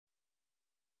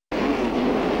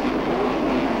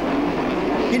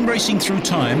In Racing Through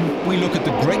Time, we look at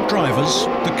the great drivers,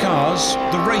 the cars,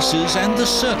 the races and the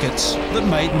circuits that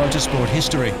made motorsport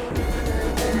history.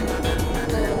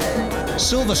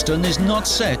 Silverstone is not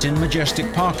set in majestic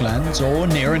parklands or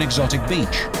near an exotic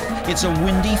beach. It's a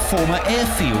windy former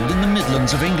airfield in the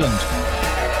Midlands of England.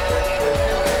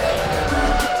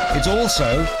 It's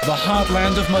also the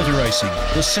heartland of motor racing,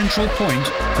 the central point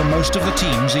for most of the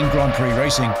teams in Grand Prix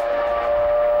racing.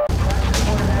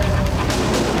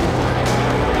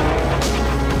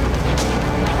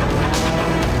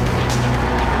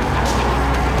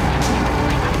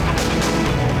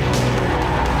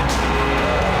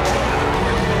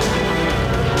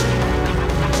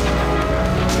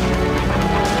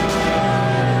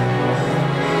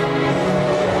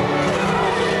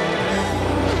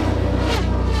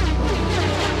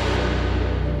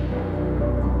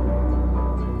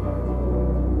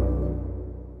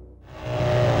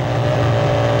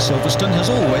 Silverstone has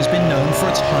always been known for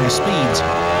its high speeds,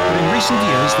 but in recent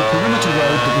years the perimeter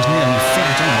road that was nearly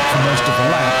flat out for most of the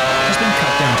lap has been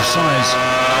cut down to size.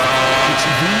 It's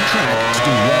the track to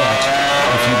do well at.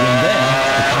 If you win there,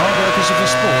 the car workers of the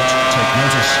sport take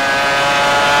notice.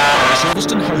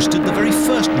 Silverstone hosted the very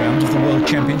first round of the World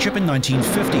Championship in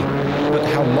 1950, but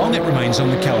how long it remains on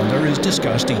the calendar is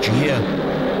discussed each year.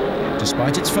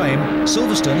 Despite its fame,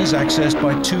 Silverstone is accessed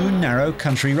by two narrow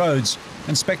country roads,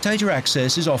 and spectator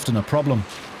access is often a problem.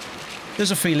 There's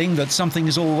a feeling that something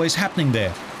is always happening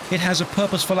there. It has a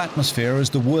purposeful atmosphere as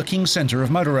the working centre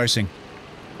of motor racing.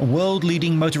 A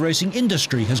world-leading motor racing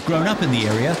industry has grown up in the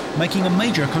area, making a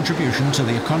major contribution to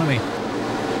the economy.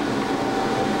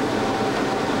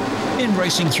 In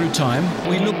Racing Through Time,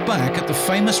 we look back at the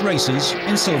famous races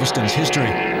in Silverstone's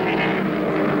history.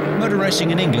 Motor racing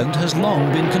in England has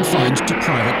long been confined to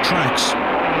private tracks.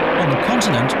 On the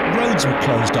continent, roads were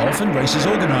closed off and races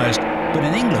organised, but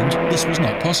in England this was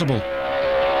not possible.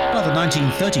 By the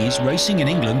 1930s, racing in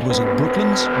England was at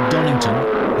Brooklands, Donington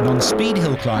and on speed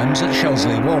hill climbs at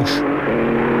Shelsley Walsh.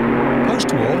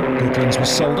 Post-war, Brooklands was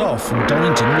sold off and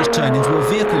Donington was turned into a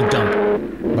vehicle dump.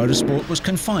 Motorsport was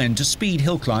confined to speed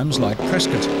hill climbs like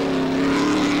Prescott.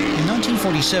 In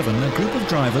 1947, a group of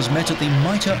drivers met at the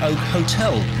Mitre Oak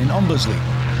Hotel in Ombersley.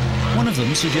 One of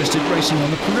them suggested racing on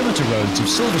the perimeter roads of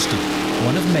Silverstone,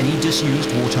 one of many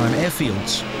disused wartime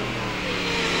airfields.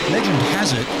 Legend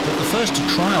has it that the first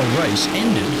trial race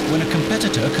ended when a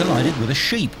competitor collided with a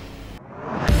sheep.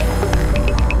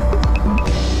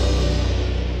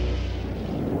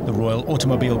 The Royal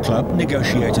Automobile Club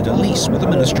negotiated a lease with the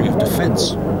Ministry of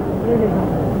Defence.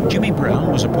 Jimmy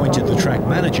Brown was appointed the track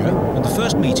manager, and the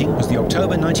first meeting was the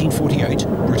October 1948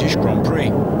 British Grand Prix.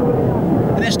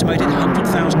 An estimated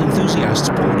 100,000 enthusiasts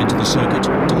poured into the circuit,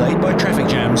 delayed by traffic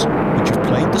jams, which have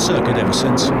plagued the circuit ever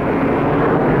since.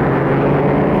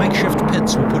 Makeshift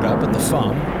pits were put up at the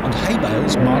farm, and hay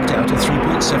bales marked out a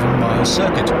 3.7-mile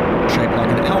circuit, shaped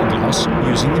like an hourglass,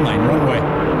 using the main runway.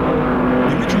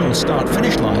 The original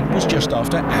start-finish line was just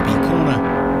after Abbey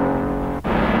Corner.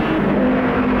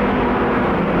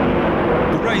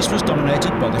 The race was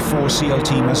dominated by the four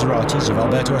CLT Maseratis of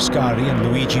Alberto Ascari and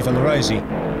Luigi Villoresi,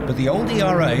 but the old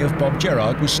ERA of Bob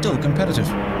Gerard was still competitive.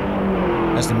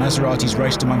 As the Maseratis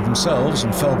raced among themselves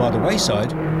and fell by the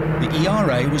wayside, the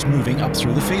ERA was moving up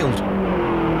through the field.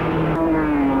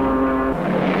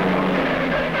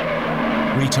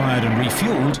 Retired and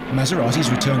refueled, Maseratis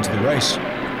returned to the race.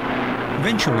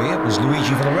 Eventually, it was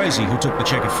Luigi Villoresi who took the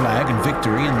checkered flag and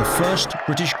victory in the first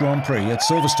British Grand Prix at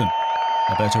Silverstone.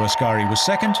 Alberto Ascari was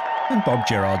second and Bob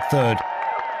Gerard third.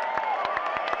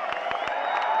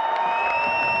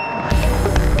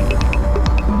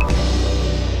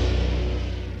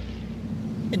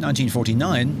 In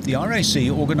 1949, the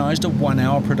RAC organised a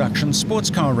one-hour production sports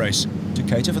car race to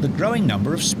cater for the growing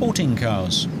number of sporting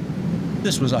cars.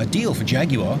 This was ideal for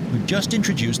Jaguar, who just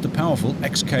introduced the powerful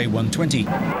XK120.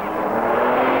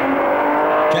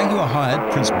 Jaguar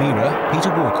hired Prince Bira, Peter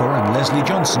Walker and Leslie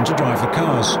Johnson to drive the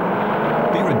cars.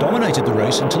 Bira dominated the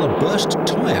race until a burst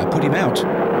tyre put him out.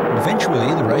 And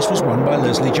eventually the race was won by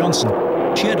Leslie Johnson,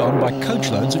 cheered on by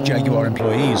coachloads of Jaguar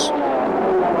employees.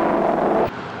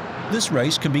 This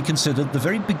race can be considered the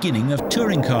very beginning of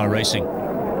touring car racing.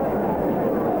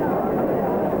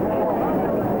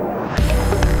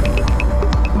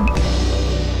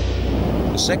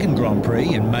 The second Grand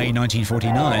Prix in May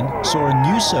 1949 saw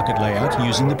a new circuit layout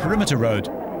using the perimeter road.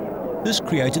 This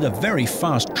created a very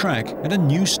fast track and a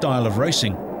new style of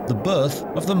racing, the birth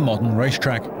of the modern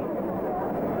racetrack.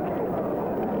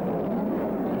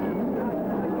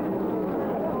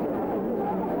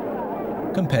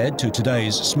 Compared to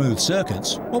today's smooth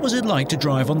circuits, what was it like to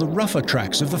drive on the rougher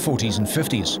tracks of the 40s and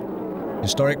 50s?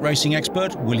 Historic racing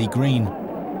expert Willie Green.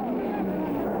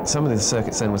 some of the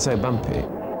circuits then were so bumpy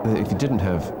that if you didn't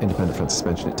have independent front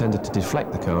suspension, it tended to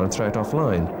deflect the car and throw it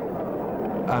offline.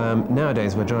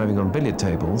 Nowadays we're driving on billiard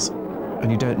tables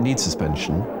and you don't need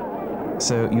suspension,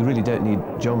 so you really don't need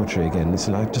geometry again. It's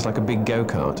just like a big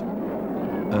go-kart.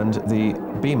 And the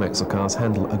beam axle cars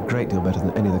handle a great deal better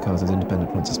than any of the cars with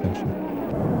independent front suspension.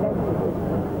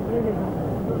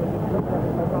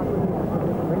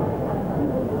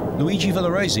 Luigi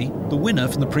Villaresi, the winner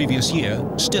from the previous year,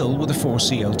 still with a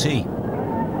 4CLT.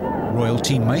 Royal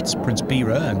teammates Prince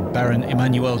Bira and Baron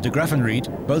Emmanuel de Graffenried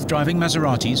both driving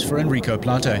Maseratis for Enrico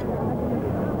Plate.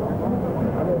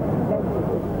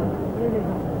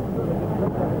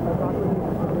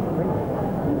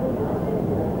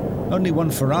 Only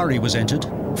one Ferrari was entered,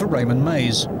 for Raymond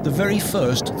Mays, the very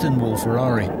first thin-wall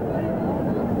Ferrari.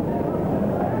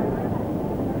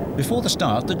 Before the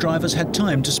start, the drivers had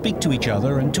time to speak to each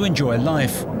other and to enjoy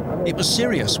life. It was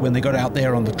serious when they got out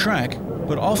there on the track,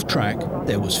 but off-track,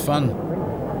 there was fun.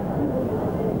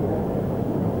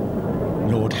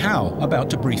 Lord Howe about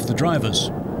to brief the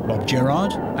drivers, Bob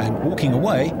Gerard, and walking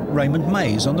away, Raymond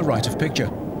Mays on the right of picture.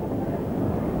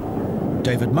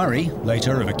 David Murray,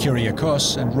 later of Acuria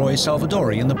Cos, and Roy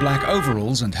Salvadori in the black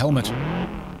overalls and helmet.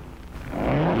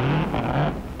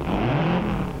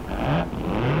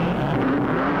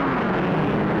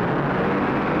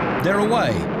 They're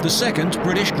away, the second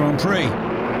British Grand Prix.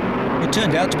 It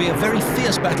turned out to be a very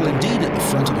fierce battle indeed at the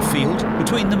front of the field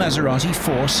between the Maserati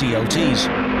 4 CLTs.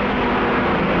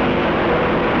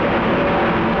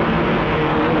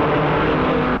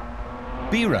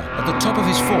 Bira, at the top of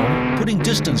his form, putting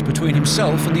distance between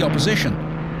himself and the opposition.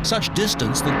 Such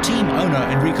distance that team owner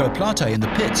Enrico Plate in the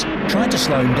pits tried to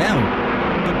slow him down.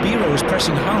 But Bira was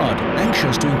pressing hard,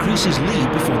 anxious to increase his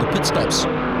lead before the pit stops.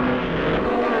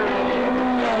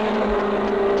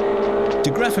 De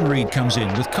Graffenried comes in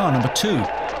with car number 2.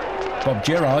 Bob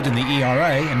Gerard in the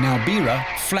ERA and now Bira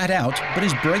flat out, but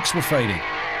his brakes were fading.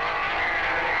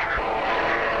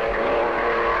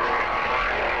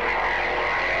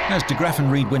 As de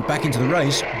Graffenried went back into the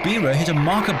race, Bira hit a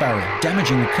marker barrel,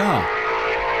 damaging the car.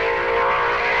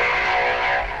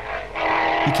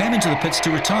 He came into the pits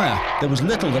to retire. There was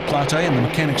little that Plate and the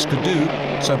mechanics could do,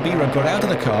 so Bira got out of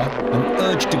the car and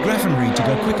urged de Graffenried to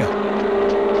go quicker.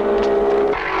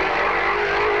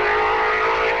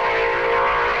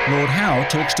 Lord Howe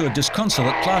talks to a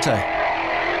disconsolate Plate.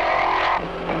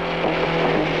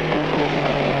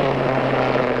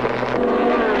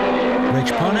 Reg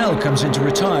Parnell comes in to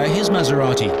retire his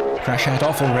Maserati. Crash hat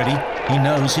off already, he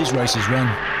knows his race is run.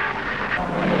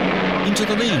 Into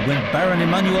the lead went Baron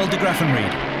Emmanuel de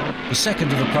Graffenried. The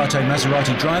second of the Plate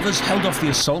Maserati drivers held off the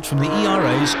assault from the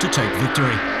ERAs to take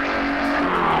victory.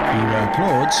 Bira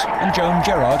applauds, and Joan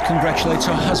Gerard congratulates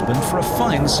her husband for a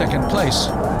fine second place.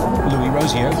 Louis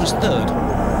Rosier was third.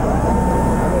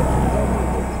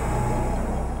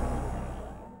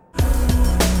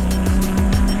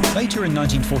 Later in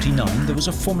 1949, there was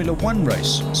a Formula One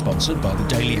race, sponsored by the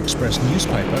Daily Express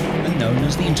newspaper and known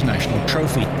as the International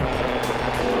Trophy.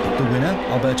 The winner,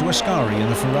 Alberto Ascari in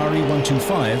the Ferrari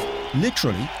 125,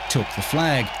 literally took the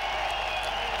flag.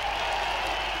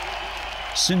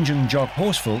 St. John Jock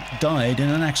Horsfall died in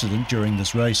an accident during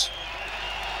this race.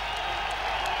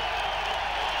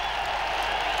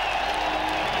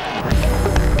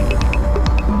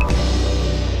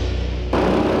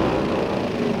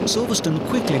 Silverstone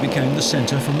quickly became the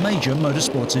centre for major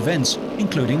motorsports events,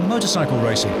 including motorcycle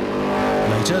racing.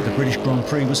 Later, the British Grand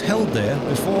Prix was held there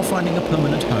before finding a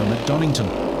permanent home at Donington.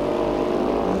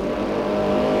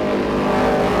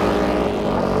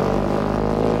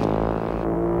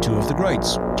 Two of the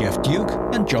greats, Jeff Duke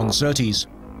and John Surtees.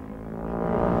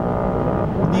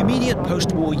 In the immediate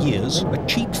post-war years, a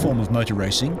cheap form of motor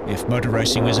racing, if motor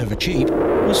racing was ever cheap,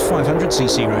 was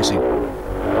 500cc racing.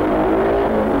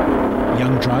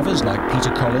 Young drivers like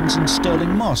Peter Collins and Sterling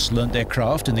Moss learnt their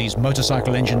craft in these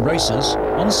motorcycle engine races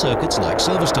on circuits like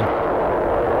Silverstone.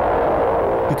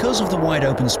 Because of the wide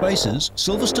open spaces,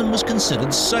 Silverstone was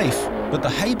considered safe, but the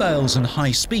hay bales and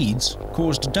high speeds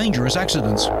caused dangerous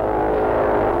accidents.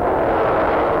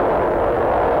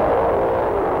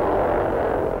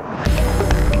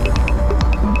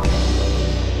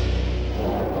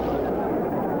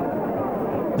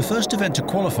 The first event to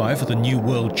qualify for the new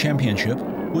World Championship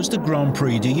was the Grand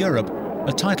Prix de Europe,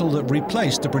 a title that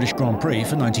replaced the British Grand Prix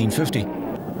for 1950.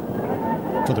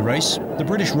 For the race, the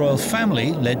British royal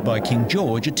family, led by King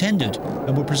George, attended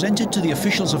and were presented to the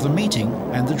officials of the meeting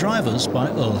and the drivers by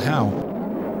Earl Howe.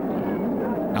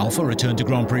 Alfa returned to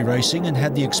Grand Prix racing and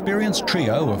had the experienced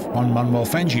trio of Juan Manuel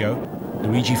Fangio,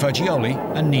 Luigi Fagioli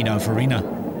and Nino Farina.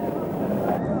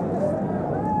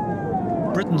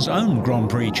 Britain's own Grand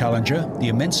Prix challenger, the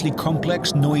immensely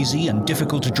complex, noisy and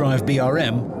difficult to drive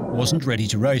BRM, wasn't ready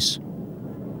to race.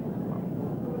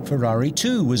 Ferrari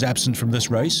too was absent from this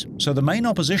race, so the main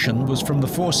opposition was from the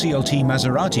 4 CLT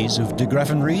Maseratis of de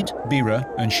Graffenried, Bira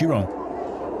and Chiron.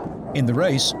 In the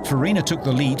race, Farina took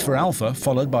the lead for Alfa,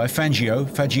 followed by Fangio,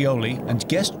 Fagioli and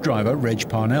guest driver Reg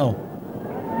Parnell.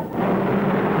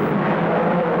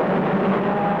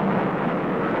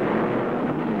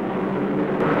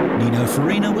 Nino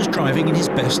Farina was driving in his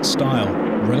best style,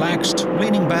 relaxed,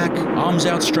 leaning back, arms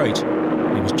out straight.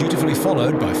 He was dutifully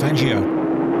followed by Fangio.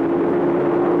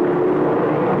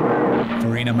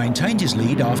 Farina maintained his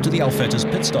lead after the Alfetta's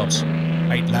pit stops.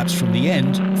 8 laps from the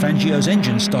end, Fangio's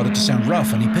engine started to sound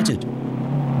rough and he pitted.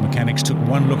 The mechanics took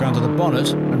one look under the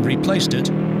bonnet and replaced it.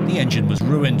 The engine was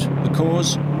ruined. The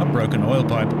cause? A broken oil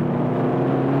pipe.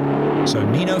 So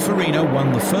Nino Farina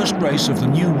won the first race of the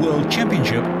new World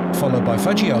Championship, followed by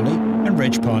Fagioli and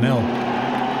Reg Parnell.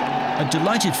 A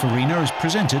delighted Farina is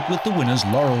presented with the winner's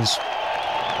laurels.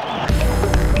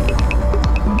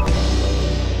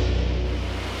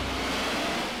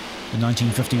 The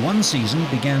 1951 season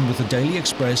began with the Daily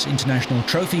Express International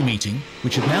Trophy meeting,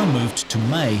 which had now moved to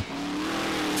May.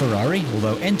 Ferrari,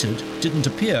 although entered, didn't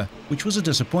appear, which was a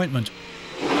disappointment.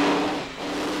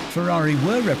 Ferrari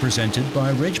were represented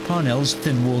by Reg Parnell's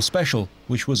Thin Wall Special,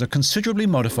 which was a considerably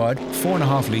modified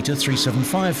 4.5-litre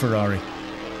 375 Ferrari.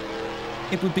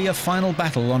 It would be a final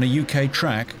battle on a UK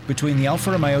track between the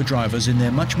Alfa Romeo drivers in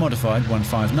their much modified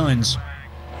 159s.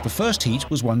 The first heat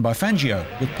was won by Fangio,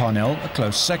 with Parnell a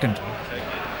close second.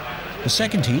 The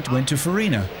second heat went to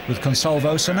Farina, with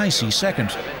Consalvo Sanesi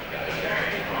second.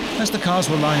 As the cars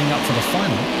were lining up for the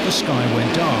final, the sky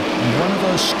went dark, and one of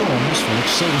those storms for which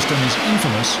Silverstone is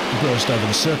infamous burst over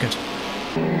the circuit.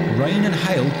 Rain and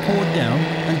hail poured down,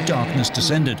 and darkness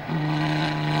descended.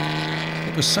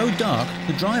 It was so dark,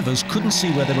 the drivers couldn't see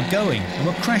where they were going, and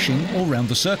were crashing all round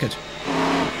the circuit.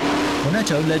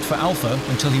 Bonetto led for Alfa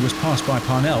until he was passed by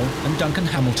Parnell and Duncan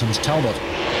Hamilton's Talbot.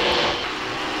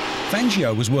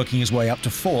 Fangio was working his way up to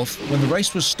 4th when the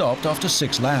race was stopped after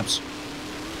 6 laps.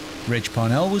 Reg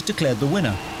Parnell was declared the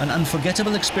winner, an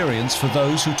unforgettable experience for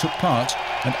those who took part,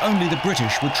 and only the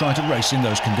British would try to race in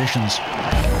those conditions.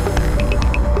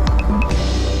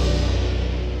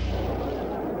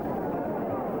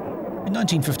 In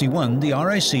 1951, the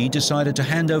RAC decided to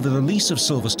hand over the lease of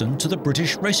Silverstone to the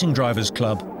British Racing Drivers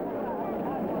Club.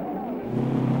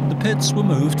 The pits were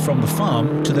moved from the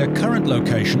farm to their current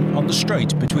location on the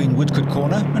straight between Woodcote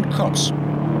Corner and Copse.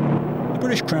 The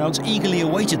British crowds eagerly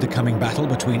awaited the coming battle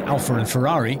between Alfa and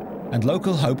Ferrari, and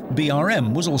local hope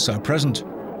BRM was also present.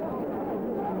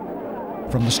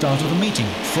 From the start of the meeting,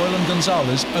 Froilan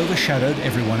Gonzalez overshadowed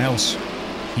everyone else.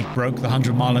 He broke the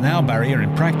 100-mile-an-hour barrier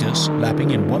in practice,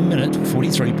 lapping in 1 minute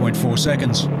 43.4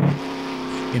 seconds.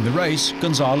 In the race,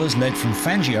 Gonzalez led from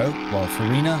Fangio, while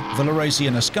Farina, Villoresi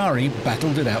and Ascari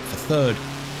battled it out for third.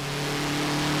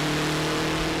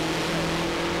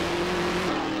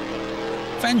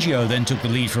 Fangio then took the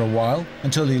lead for a while,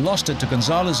 until he lost it to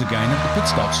Gonzalez again at the pit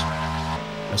stops.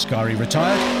 Ascari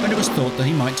retired, and it was thought that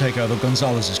he might take over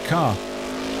Gonzalez's car.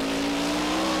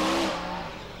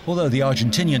 Although the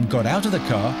Argentinian got out of the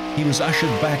car, he was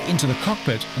ushered back into the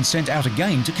cockpit and sent out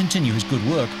again to continue his good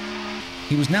work.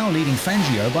 He was now leading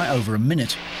Fangio by over a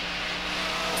minute.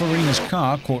 Farina's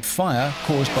car caught fire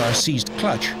caused by a seized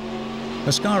clutch.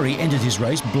 Ascari ended his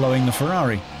race blowing the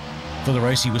Ferrari. For the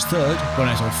race he was third,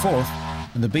 Bonetto fourth,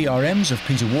 and the BRMs of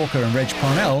Peter Walker and Reg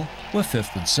Parnell were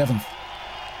 5th and 7th.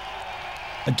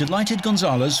 A delighted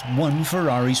Gonzalez won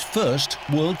Ferrari's first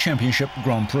World Championship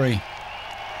Grand Prix.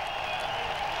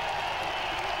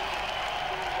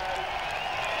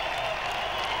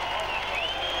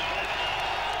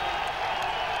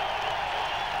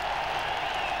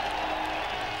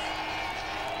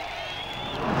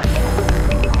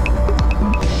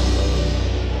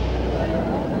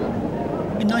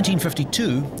 In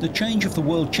 1952, the change of the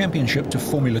World Championship to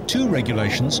Formula 2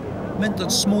 regulations meant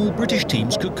that small British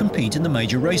teams could compete in the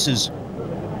major races.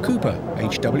 Cooper,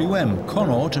 HWM,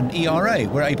 Connaught and ERA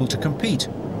were able to compete,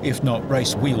 if not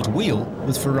race wheel-to-wheel,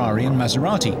 with Ferrari and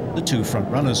Maserati, the 2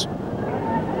 front-runners.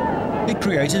 It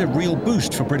created a real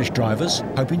boost for British drivers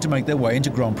hoping to make their way into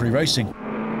Grand Prix racing.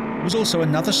 It was also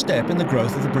another step in the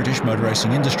growth of the British motor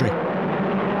racing industry.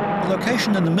 The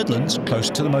location in the Midlands, close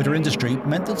to the motor industry,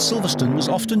 meant that Silverstone was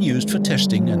often used for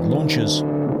testing and launches.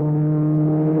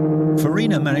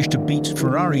 Farina managed to beat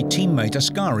Ferrari teammate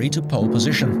Ascari to pole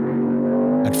position.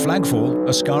 At flagfall,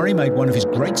 Ascari made one of his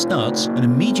great starts and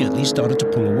immediately started to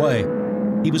pull away.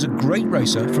 He was a great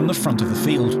racer from the front of the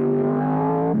field.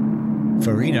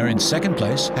 Farina, in second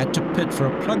place, had to pit for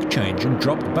a plug change and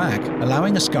dropped back,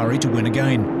 allowing Ascari to win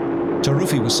again.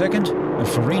 Taruffi was second and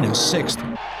Farina sixth.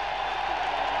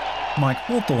 Mike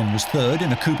Hawthorn was third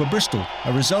in a Cooper Bristol,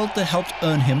 a result that helped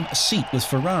earn him a seat with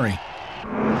Ferrari.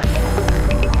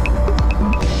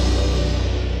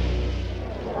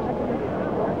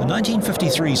 The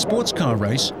 1953 sports car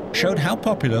race showed how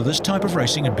popular this type of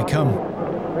racing had become.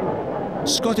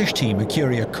 Scottish team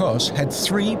Ecuria Cos had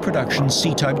 3 production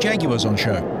C-Type Jaguars on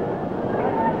show.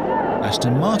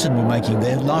 Aston Martin were making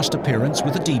their last appearance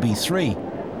with a DB3.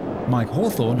 Mike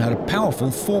Hawthorn had a powerful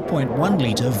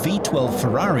 4.1-litre V12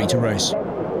 Ferrari to race.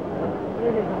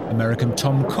 American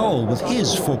Tom Cole with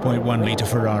his 4.1-litre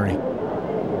Ferrari.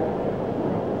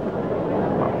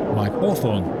 Mike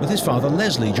Hawthorn with his father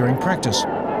Leslie during practice.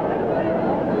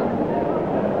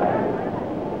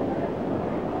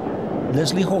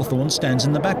 Leslie Hawthorn stands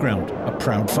in the background, a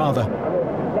proud father.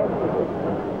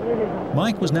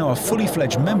 Mike was now a fully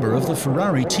fledged member of the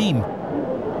Ferrari team.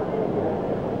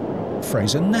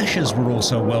 Fraser Nash's were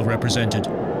also well represented.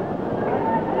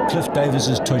 Cliff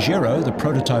Davis's Tojiro, the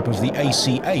prototype of the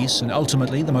AC Ace and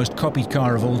ultimately the most copied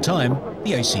car of all time,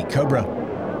 the AC Cobra.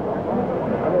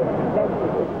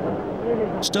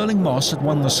 Sterling Moss had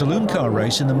won the saloon car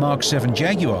race in the Mark 7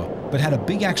 Jaguar, but had a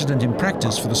big accident in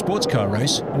practice for the sports car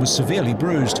race and was severely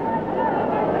bruised.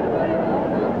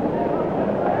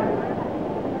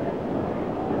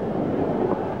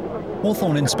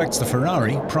 Hawthorn inspects the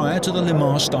Ferrari prior to the Le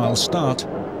Mans-style start.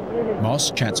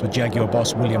 Moss chats with Jaguar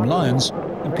boss William Lyons,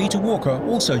 and Peter Walker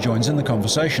also joins in the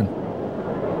conversation.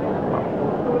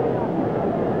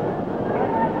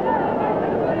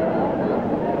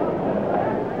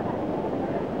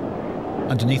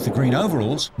 Underneath the green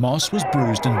overalls, Moss was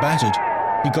bruised and battered.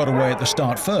 He got away at the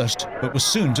start first, but was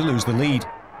soon to lose the lead.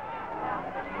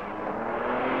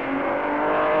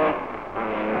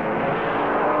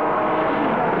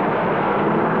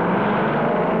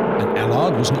 And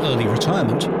Allard was an early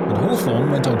retirement, and Hawthorn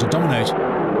went on to dominate.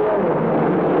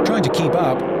 Trying to keep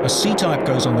up, a C-Type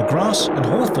goes on the grass, and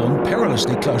Hawthorn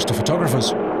perilously close to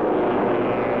photographers.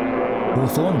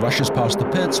 Hawthorn rushes past the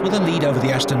pits with a lead over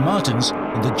the Aston Martins,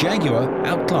 and the Jaguar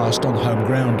outclassed on home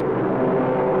ground.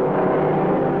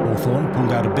 Hawthorn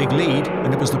pulled out a big lead,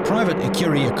 and it was the private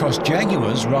Ecuria Cos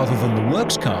Jaguars rather than the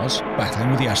works cars battling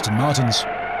with the Aston Martins.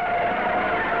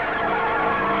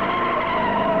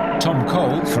 Tom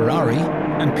Cole, Ferrari,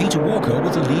 and Peter Walker were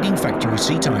the leading factory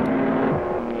C-Type.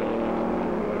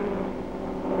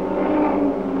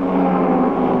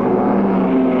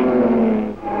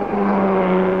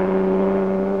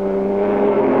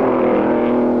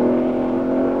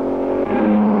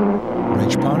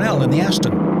 In the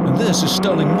Aston, and this is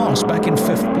Sterling Moss back in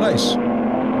 5th place.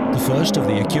 The first of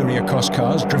the Ecuria Cos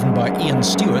cars driven by Ian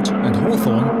Stewart and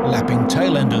Hawthorn lapping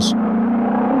tailenders.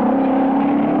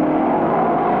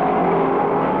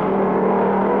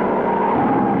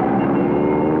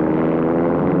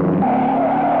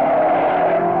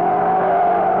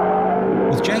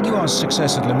 With Jaguar's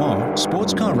success at Le Mans,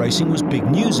 sports car racing was big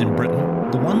news in Britain,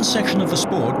 the one section of the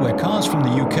sport where cars from the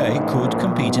UK could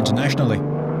compete internationally.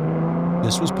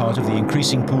 This was part of the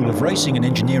increasing pool of racing and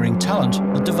engineering talent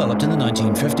that developed in the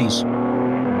 1950s.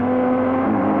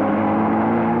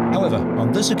 However,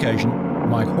 on this occasion,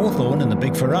 Mike Hawthorn and the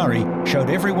big Ferrari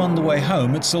showed everyone the way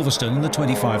home at Silverstone in the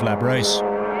 25-lap race.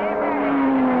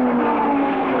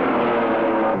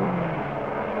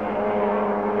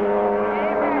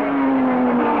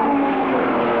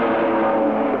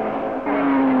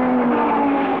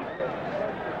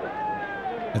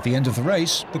 At the end of the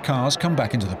race, the cars come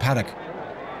back into the paddock.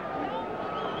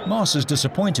 Moss is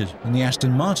disappointed, and the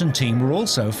Aston Martin team were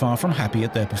also far from happy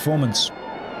at their performance.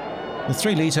 The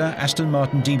 3-litre Aston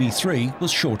Martin DB3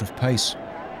 was short of pace.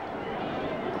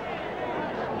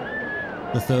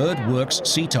 The third works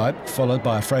C-Type, followed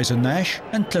by Fraser Nash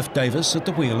and Cliff Davis at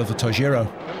the wheel of the Tojiro.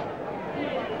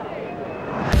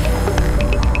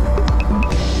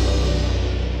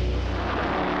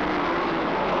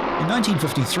 In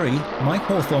 1953, Mike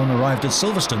Hawthorn arrived at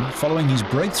Silverstone following his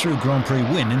breakthrough Grand Prix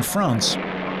win in France.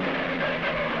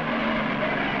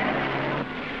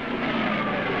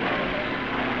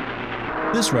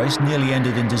 This race nearly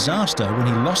ended in disaster when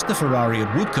he lost the Ferrari at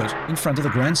Woodcote in front of the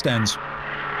grandstands.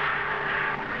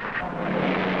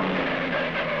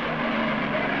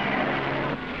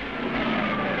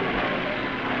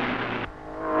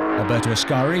 Alberto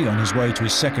Ascari, on his way to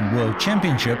his second World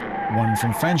Championship, won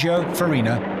from Fangio,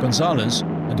 Farina, Gonzalez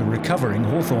and a recovering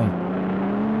Hawthorn.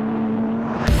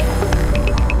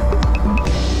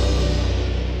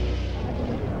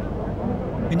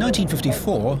 In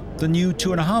 1954, the new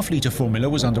 2.5-litre formula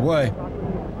was underway.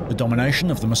 The domination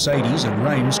of the Mercedes at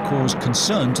Reims caused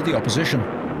concern to the opposition.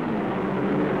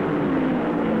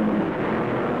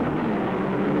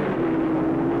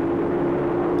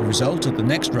 The result at the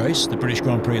next race, the British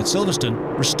Grand Prix at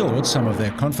Silverstone, restored some of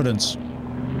their confidence.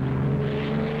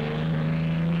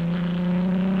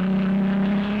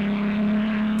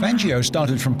 Fangio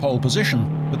started from pole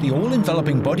position, but the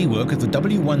all-enveloping bodywork of the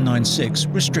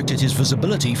W196 restricted his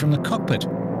visibility from the cockpit.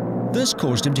 This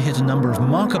caused him to hit a number of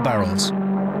marker barrels.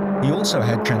 He also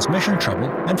had transmission trouble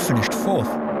and finished fourth.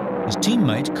 His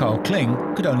teammate, Carl Kling,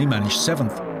 could only manage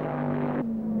seventh.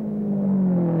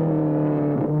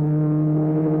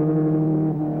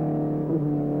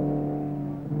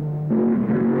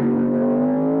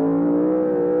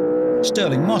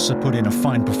 Stirling Moss had put in a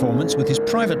fine performance with his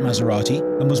private Maserati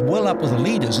and was well up with the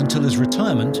leaders until his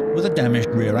retirement with a damaged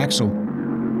rear axle.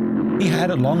 He had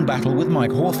a long battle with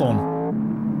Mike Hawthorn.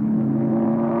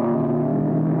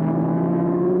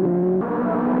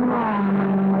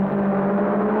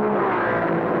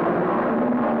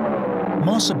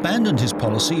 Moss abandoned his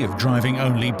policy of driving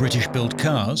only British-built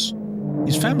cars.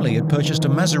 His family had purchased a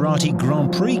Maserati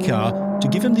Grand Prix car to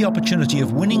give him the opportunity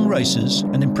of winning races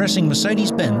and impressing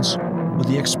Mercedes-Benz with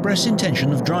the express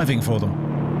intention of driving for them.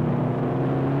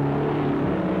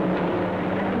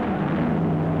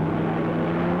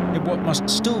 In what must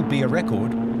still be a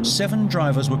record, 7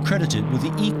 drivers were credited with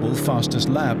the equal fastest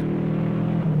lap.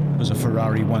 It was a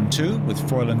Ferrari 1-2 with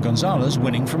Froilan Gonzalez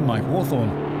winning from Mike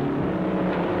Hawthorn.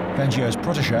 Fangio's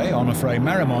protégé, Onofre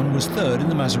Marimon, was third in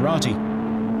the Maserati.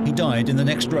 He died in the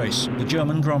next race, the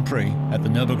German Grand Prix at the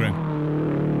Nürburgring.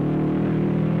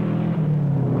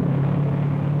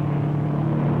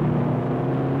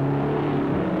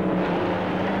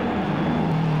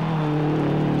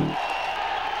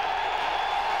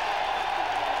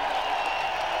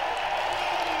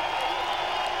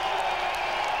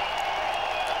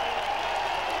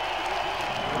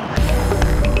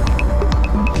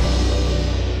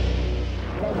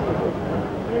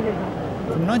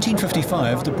 From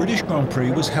 1955, the British Grand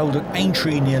Prix was held at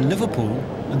Aintree near Liverpool,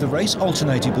 and the race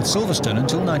alternated with Silverstone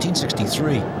until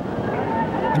 1963.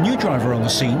 A new driver on the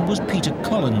scene was Peter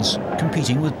Collins,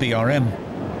 competing with BRM.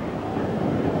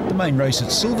 The main race at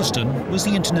Silverstone was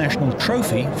the International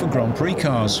Trophy for Grand Prix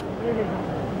cars.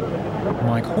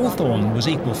 Mike Hawthorn was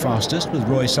equal fastest with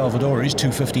Roy Salvadori's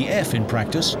 250F in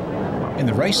practice. In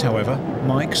the race, however,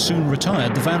 Mike soon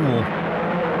retired the Van Wall.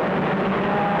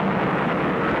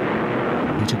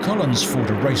 Peter Collins fought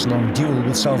a race-long duel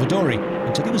with Salvadori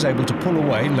until he was able to pull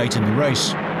away late in the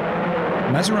race.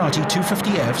 Maserati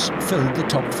 250Fs filled the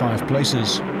top 5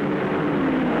 places.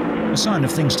 A sign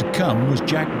of things to come was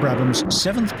Jack Brabham's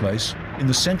 7th place in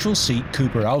the central seat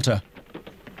Cooper Alta.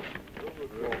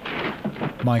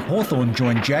 Mike Hawthorn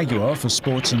joined Jaguar for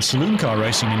sports and saloon car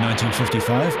racing in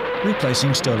 1955,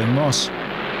 replacing Stirling Moss.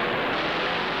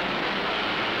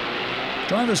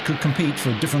 Drivers could compete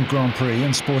for different Grand Prix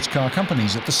and sports car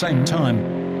companies at the same time.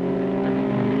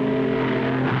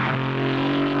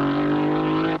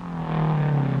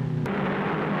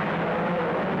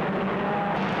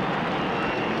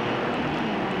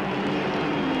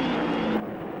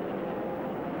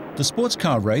 The sports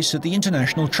car race at the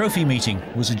International Trophy meeting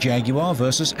was a Jaguar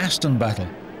versus Aston battle,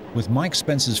 with Mike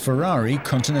Spencer's Ferrari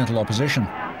continental opposition.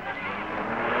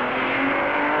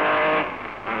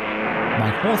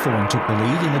 Mike Hawthorn took the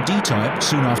lead in the D-Type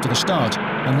soon after the start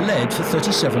and led for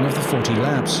 37 of the 40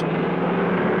 laps.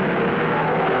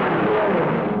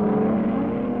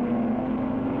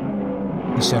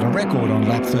 He set a record on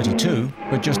lap 32,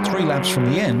 but just 3 laps from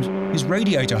the end, his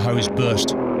radiator hose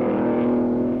burst.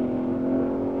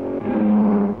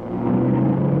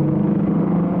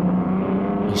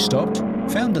 He stopped,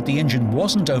 found that the engine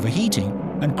wasn't overheating,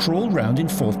 and crawled round in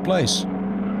 4th place.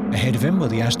 Ahead of him were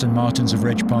the Aston Martins of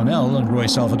Reg Parnell and Roy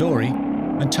Salvadori,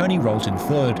 and Tony Rolt in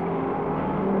 3rd.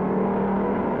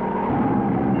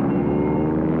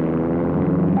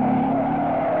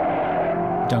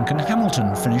 Duncan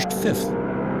Hamilton finished 5th.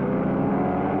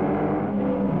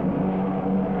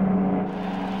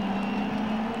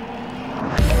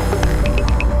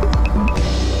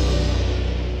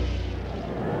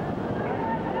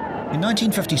 In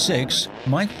 1956,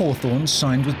 Mike Hawthorn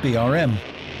signed with BRM.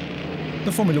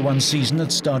 The Formula One season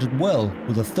had started well,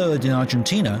 with a 3rd in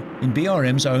Argentina in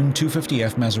BRM's own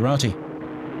 250F Maserati.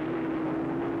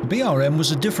 The BRM was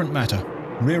a different matter.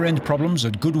 Rear-end problems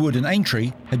at Goodwood and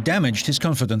Aintree had damaged his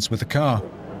confidence with the car.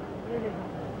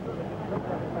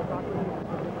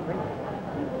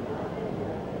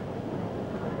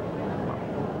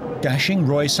 Dashing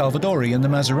Roy Salvadori in the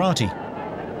Maserati.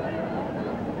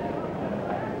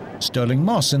 Stirling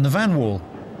Moss in the Van Wall.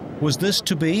 Was this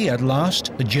to be, at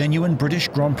last, a genuine British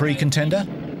Grand Prix contender?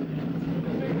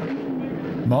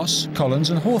 Moss, Collins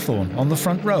and Hawthorn on the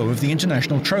front row of the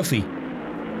International Trophy.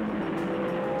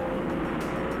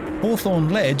 Hawthorn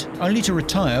led, only to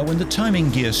retire when the timing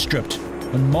gear stripped,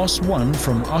 and Moss won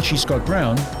from Archie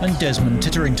Scott-Brown and Desmond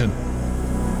Titterington.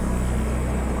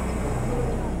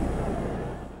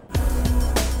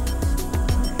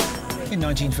 In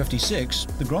 1956,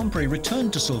 the Grand Prix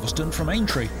returned to Silverstone from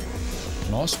Aintree.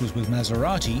 Moss was with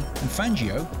Maserati and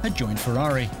Fangio had joined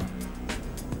Ferrari.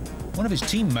 One of his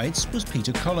teammates was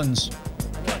Peter Collins.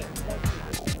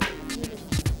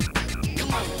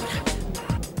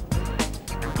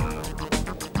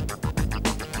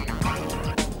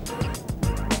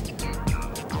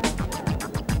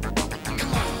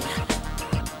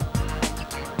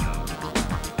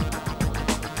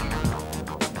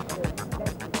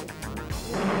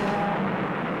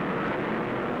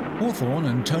 Hawthorn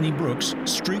and Tony Brooks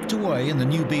streaked away in the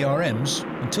new BRMs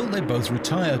until they both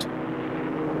retired.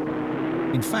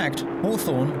 In fact,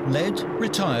 Hawthorn led,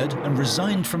 retired and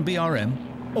resigned from BRM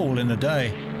all in a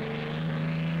day.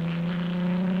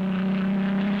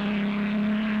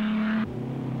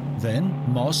 Then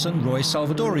Moss and Roy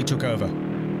Salvadori took over.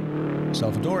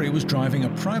 Salvadori was driving a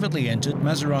privately entered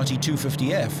Maserati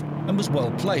 250F and was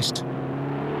well placed.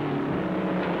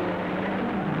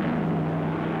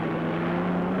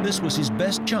 This was his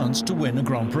best chance to win a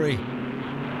Grand Prix.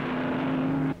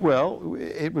 Well,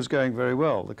 it was going very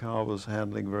well. The car was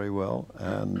handling very well,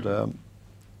 and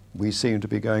we seemed to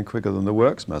be going quicker than the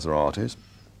works Maseratis.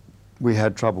 We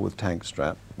had trouble with tank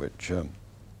strap, which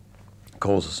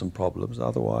caused us some problems.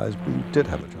 Otherwise, we did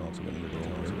have a chance of winning the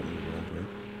Grand Prix.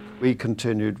 We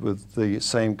continued with the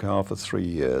same car for 3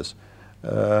 years.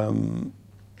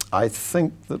 I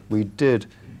think that we did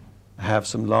have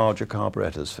some larger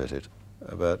carburetors fitted,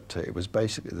 but it was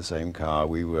basically the same car.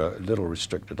 We were a little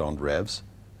restricted on revs.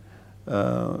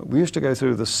 We used to go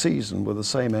through the season with the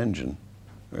same engine,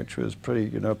 which was pretty,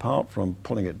 you know, apart from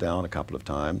pulling it down a couple of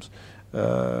times,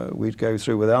 we'd go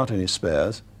through without any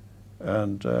spares,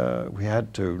 and we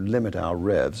had to limit our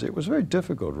revs. It was very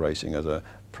difficult racing as a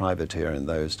privateer in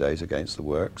those days against the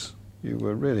works. You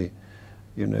were really,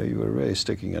 you know, you were really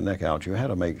sticking your neck out. You had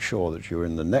to make sure that you were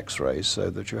in the next race,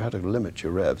 so that you had to limit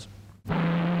your revs.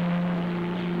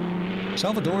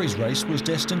 Salvadori's race was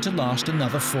destined to last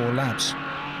another 4 laps.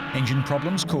 Engine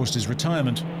problems caused his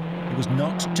retirement. It was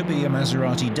not to be a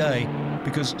Maserati day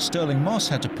because Sterling Moss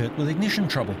had to pit with ignition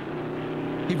trouble.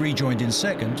 He rejoined in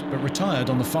second but retired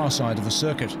on the far side of the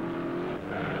circuit.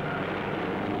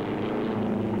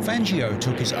 Fangio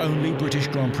took his only British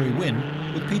Grand Prix win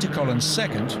with Peter Collins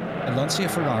second and Lancia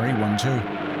Ferrari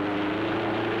 1-2.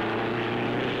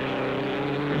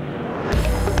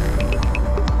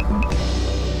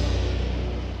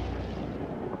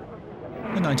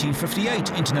 The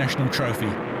 1958 International Trophy,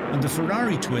 and the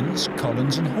Ferrari twins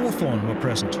Collins and Hawthorn were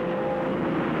present.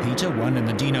 Peter won in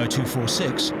the Dino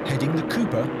 246, heading the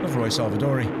Cooper of Roy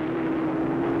Salvadori.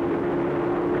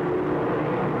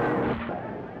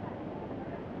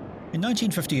 In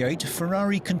 1958,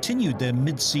 Ferrari continued their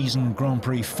mid-season Grand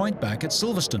Prix fight-back at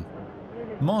Silverstone.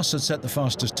 Moss had set the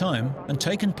fastest time and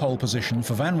taken pole position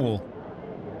for Van Wall.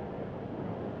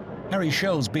 Harry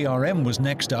Schell's BRM was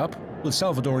next up, with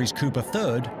Salvadori's Cooper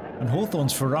third and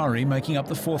Hawthorn's Ferrari making up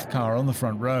the 4th car on the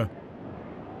front row.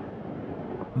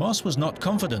 Moss was not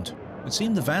confident. It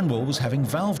seemed the Van Wall was having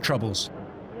valve troubles.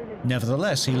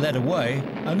 Nevertheless, he led away,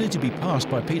 only to be passed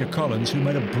by Peter Collins, who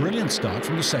made a brilliant start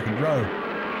from the 2nd row.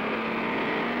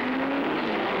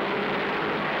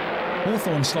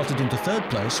 Hawthorn slotted into 3rd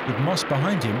place with Moss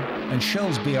behind him and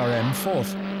Schell's BRM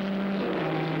 4th.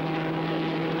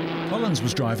 Collins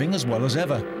was driving as well as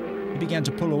ever. He began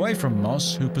to pull away from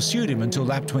Moss, who pursued him until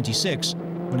lap 26,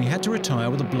 when he had to retire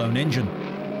with a blown engine.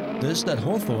 This led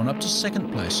Hawthorn up to 2nd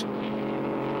place.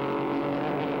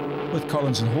 With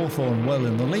Collins and Hawthorn well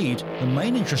in the lead, the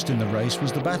main interest in the race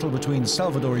was the battle between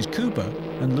Salvadori's Cooper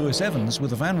and Lewis Evans with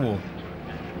the Van Wall.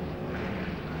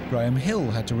 Graham Hill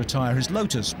had to retire his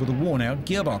Lotus with a worn-out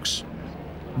gearbox.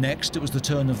 Next, it was the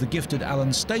turn of the gifted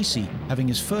Alan Stacey, having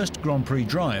his first Grand Prix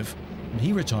drive, and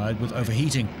he retired with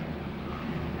overheating.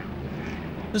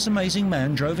 This amazing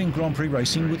man drove in Grand Prix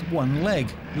racing with one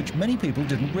leg, which many people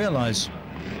didn't realise.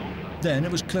 Then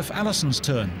it was Cliff Allison's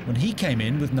turn, when he came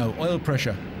in with no oil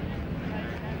pressure.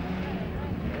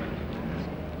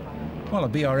 While a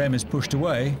BRM is pushed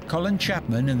away, Colin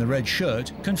Chapman in the red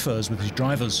shirt confers with his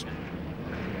drivers.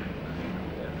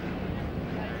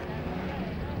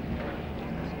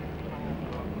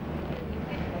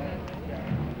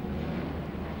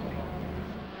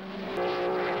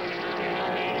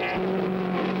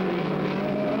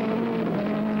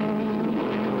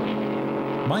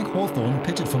 Mike Hawthorn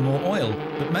pitted for more oil,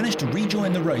 but managed to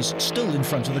rejoin the race still in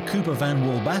front of the Cooper-Van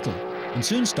Wall battle, and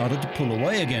soon started to pull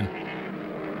away again.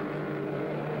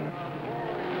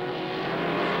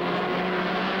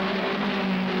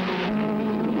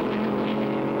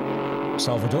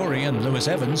 Salvadori and Lewis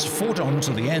Evans fought on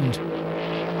to the end.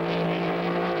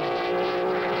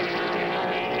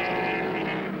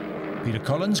 Peter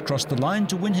Collins crossed the line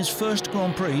to win his first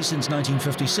Grand Prix since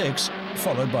 1956,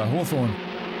 followed by Hawthorn.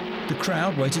 The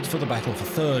crowd waited for the battle for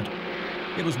third.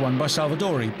 It was won by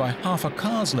Salvadori by half a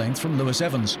car's length from Lewis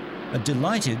Evans. A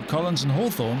delighted Collins and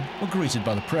Hawthorn were greeted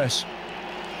by the press.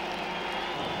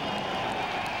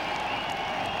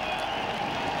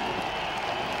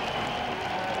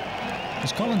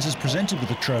 As Collins is presented with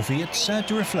the trophy, it's sad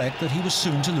to reflect that he was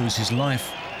soon to lose his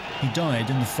life. He died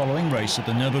in the following race at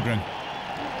the Nürburgring.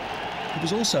 It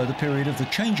was also the period of the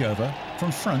changeover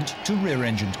from front to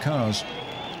rear-engined cars.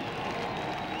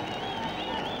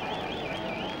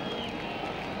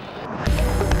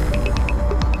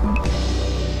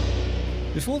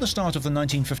 Before the start of the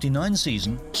 1959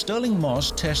 season, Stirling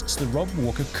Moss tests the Rob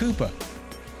Walker Cooper.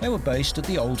 They were based at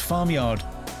the old farmyard.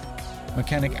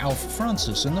 Mechanic Alf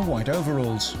Francis in the white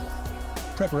overalls.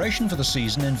 Preparation for the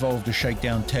season involved a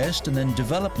shakedown test and then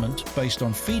development based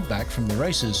on feedback from the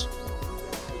races.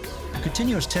 A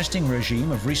continuous testing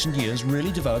regime of recent years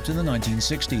really developed in the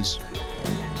 1960s.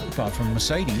 Apart from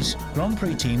Mercedes, Grand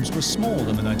Prix teams were small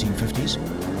in the 1950s.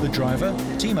 The driver,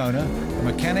 team owner, a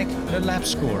mechanic and a lap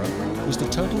scorer was the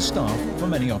total staff for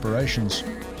many operations.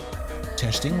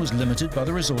 Testing was limited by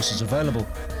the resources available.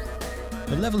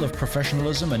 The level of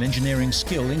professionalism and engineering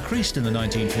skill increased in the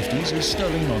 1950s, as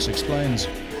Stirling Moss explains.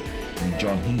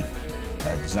 John Heath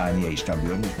designed the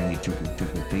HWM when he took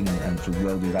the thing and sort of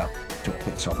welded up, took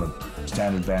bits off a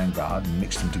standard Vanguard and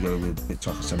mixed them together with bits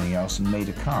off of something else and made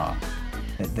a car.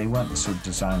 They weren't the sort of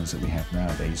designs that we have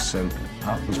nowadays, so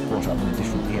Alf was brought up in a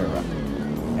different era,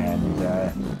 and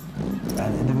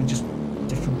they were just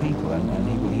different people,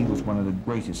 and he was one of the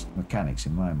greatest mechanics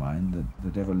in my mind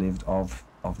that ever lived of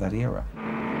that era.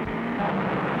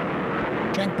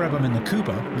 Jack Brabham in the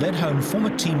Cooper led home former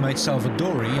teammate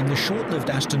Salvadori in the short-lived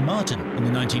Aston Martin in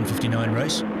the 1959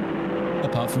 race.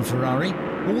 Apart from Ferrari,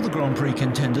 all the Grand Prix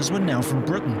contenders were now from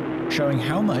Britain, showing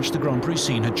how much the Grand Prix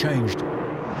scene had changed.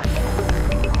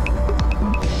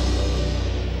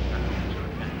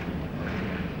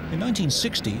 In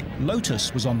 1960,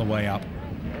 Lotus was on the way up.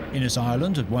 Innes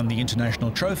Ireland had won the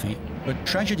international trophy, but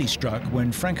tragedy struck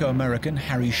when Franco-American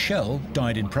Harry Schell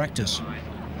died in practice.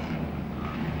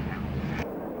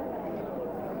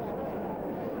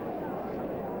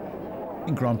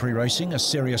 In Grand Prix racing, a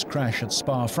serious crash at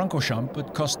Spa-Francorchamps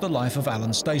had cost the life of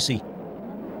Alan Stacey.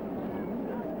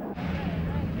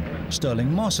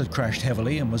 Stirling Moss had crashed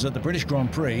heavily and was at the British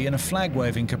Grand Prix in a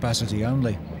flag-waving capacity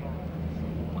only.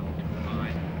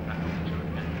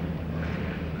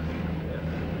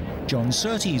 John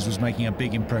Surtees was making a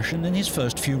big impression in his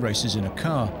first few races in a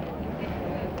car.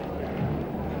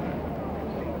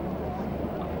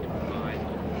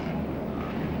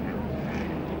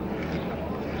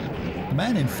 The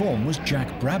man in form was Jack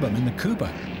Brabham in the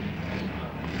Cooper.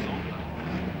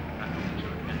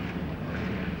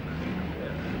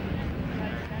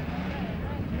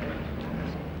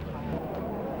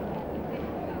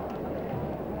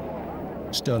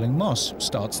 Stirling Moss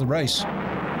starts the race.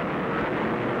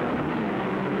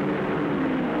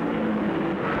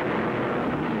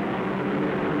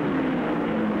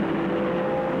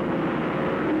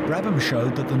 Brabham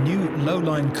showed that the new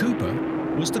low-line Cooper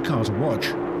was the car to watch.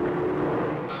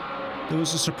 There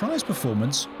was a surprise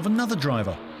performance of another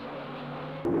driver.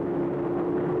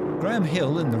 Graham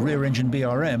Hill in the rear-engine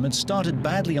BRM had started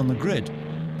badly on the grid,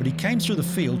 but he came through the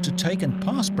field to take and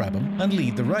pass Brabham and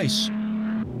lead the race.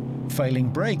 Failing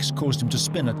brakes caused him to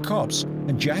spin at Copse,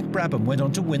 and Jack Brabham went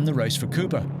on to win the race for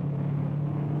Cooper.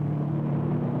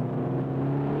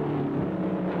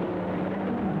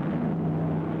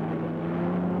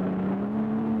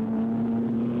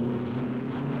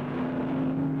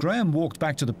 Graham walked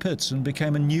back to the pits and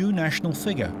became a new national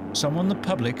figure, someone the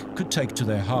public could take to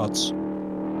their hearts.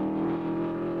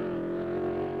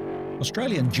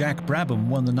 Australian Jack Brabham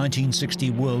won the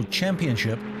 1960 World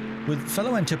Championship, with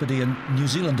fellow Antipodean New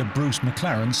Zealander Bruce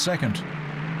McLaren second.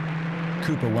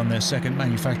 Cooper won their second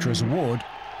Manufacturers' Award,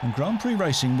 and Grand Prix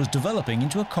racing was developing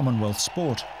into a Commonwealth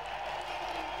sport.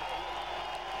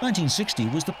 1960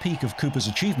 was the peak of Cooper's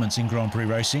achievements in Grand Prix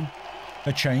racing.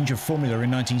 A change of formula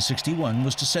in 1961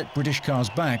 was to set British cars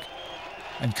back,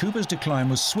 and Cooper's decline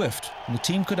was swift, and the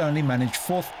team could only manage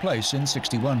fourth place in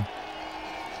 61.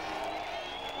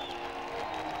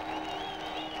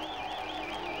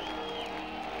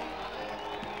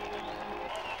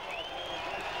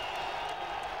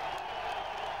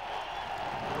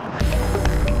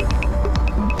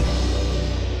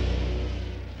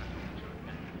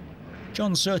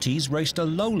 John Surtees raced a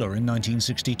Lola in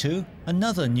 1962,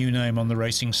 another new name on the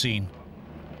racing scene.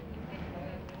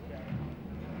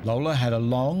 Lola had a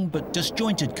long but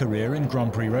disjointed career in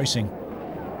Grand Prix racing.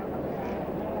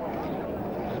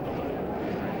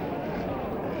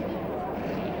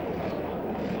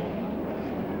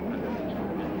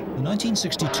 The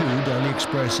 1962 Daily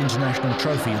Express International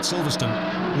Trophy at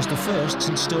Silverstone was the first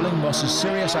since Stirling Moss's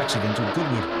serious accident at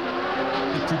Goodwood.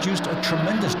 It produced a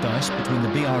tremendous dice between the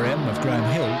BRM of Graham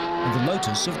Hill and the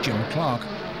Lotus of Jim Clark.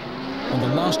 On the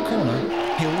last corner,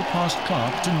 Hill passed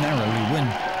Clark to narrowly win.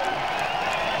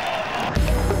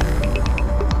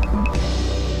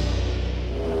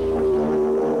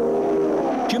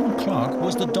 Jim Clark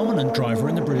was the dominant driver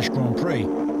in the British Grand Prix,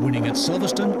 winning at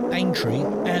Silverstone, Aintree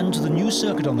and the new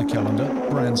circuit on the calendar,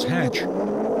 Brands Hatch.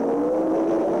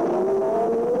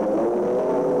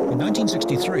 In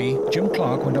 1963, Jim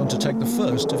Clark went on to take the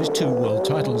first of his 2 world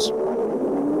titles.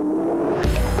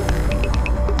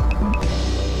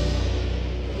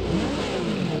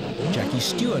 Jackie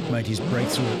Stewart made his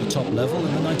breakthrough at the top level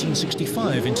in the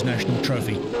 1965 International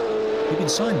Trophy. He'd been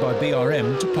signed by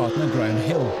BRM to partner Graham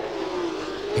Hill.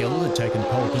 Hill had taken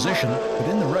pole position, but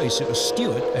in the race it was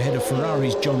Stewart ahead of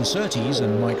Ferrari's John Surtees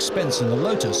and Mike Spence in the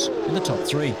Lotus in the top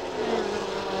 3.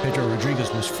 Pedro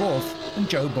Rodriguez was 4th and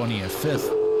Joe Bonnier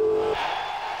 5th.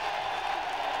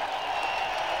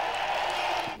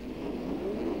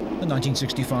 The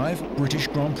 1965 British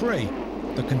Grand Prix.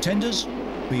 The contenders,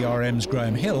 BRM's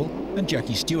Graham Hill and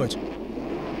Jackie Stewart.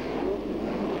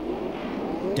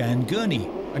 Dan Gurney,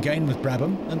 again with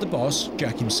Brabham and the boss,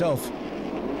 Jack himself.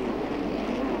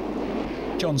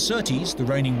 John Surtees, the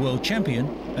reigning world champion,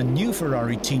 and new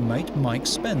Ferrari teammate Mike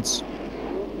Spence.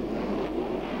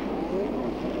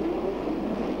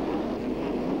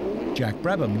 Jack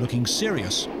Brabham looking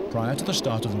serious prior to the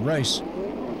start of the race.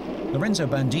 Lorenzo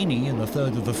Bandini in the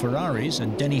third of the Ferraris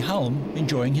and Denny Hulme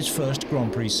enjoying his first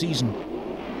Grand Prix season.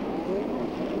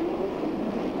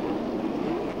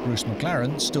 Bruce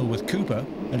McLaren still with Cooper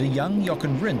and a young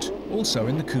Jochen Rindt also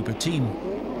in the Cooper team.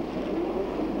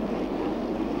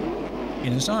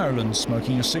 Innes Ireland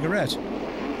smoking a cigarette.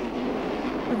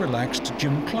 A relaxed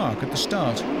Jim Clark at the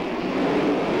start.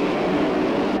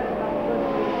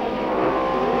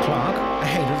 Clark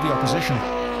ahead of the opposition.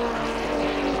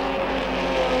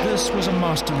 This was a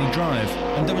masterly drive,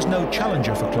 and there was no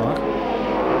challenger for Clark.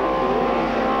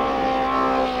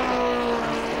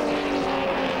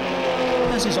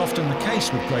 As is often the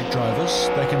case with great drivers,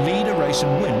 they can lead a race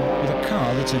and win with a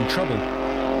car that's in trouble.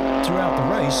 Throughout the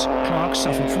race, Clark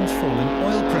suffered from falling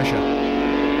oil pressure.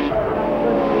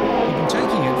 He'd been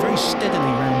taking it very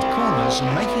steadily round corners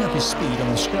and making up his speed on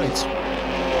the straights.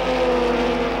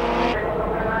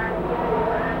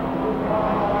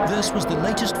 This was the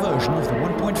latest version of the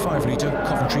 1.5-litre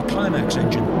Coventry Climax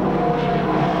engine.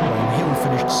 Graham Hill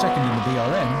finished 2nd in the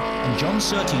BRM and John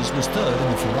Surtees was 3rd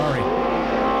in the Ferrari.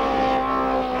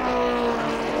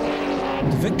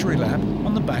 The victory lap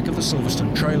on the back of the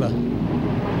Silverstone trailer.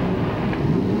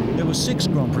 There were 6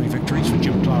 Grand Prix victories for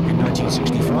Jim Clark in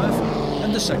 1965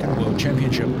 and the 2nd World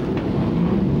Championship.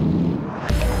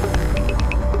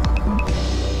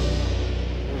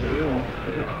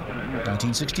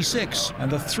 1966,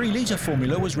 and the 3-litre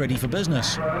formula was ready for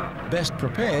business. Best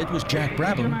prepared was Jack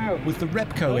Brabham with the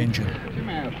Repco engine.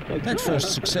 That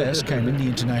first success came in the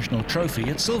International Trophy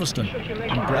at Silverstone,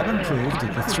 and Brabham proved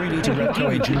that the 3-litre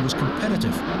Repco engine was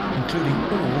competitive, including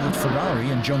all that Ferrari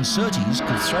and John Surtees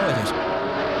could throw at it.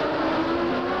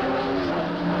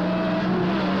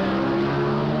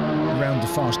 Around the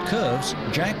fast curves,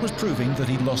 Jack was proving that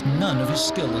he'd lost none of his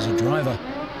skill as a driver.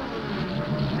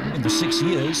 In the 6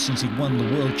 years since he'd won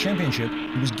the World Championship,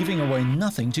 he was giving away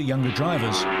nothing to younger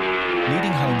drivers,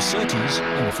 leading home Surtees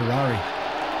in a Ferrari.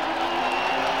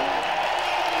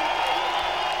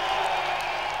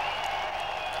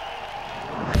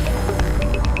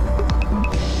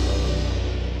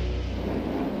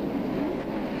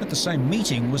 At the same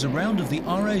meeting was a round of the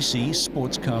RAC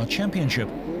Sports Car Championship.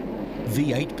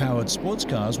 V8-powered sports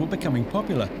cars were becoming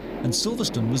popular, and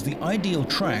Silverstone was the ideal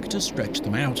track to stretch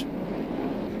them out.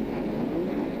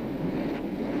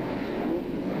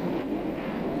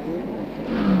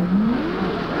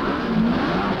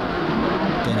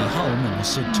 The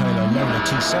Sid Taylor Lola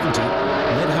T70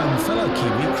 led home fellow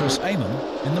Kiwi Chris Amon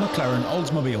in the McLaren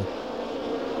Oldsmobile.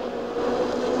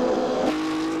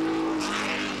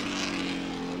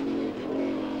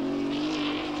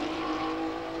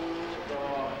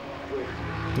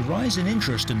 The rise in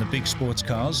interest in the big sports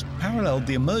cars paralleled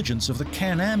the emergence of the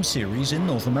Can-Am series in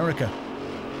North America.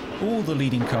 All the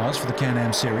leading cars for the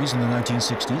Can-Am series in the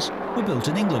 1960s were built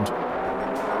in England.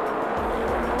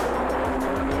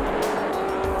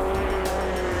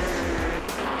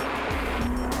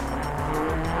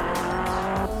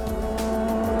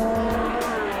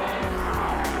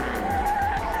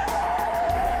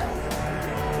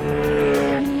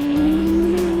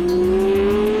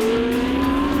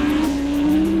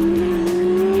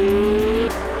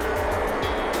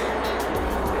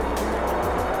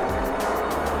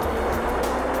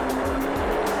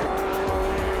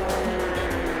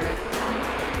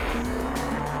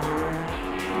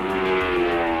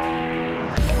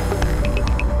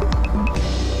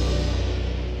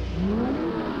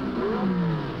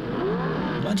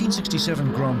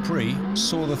 1967 Grand Prix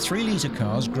saw the 3-litre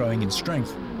cars growing in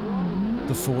strength.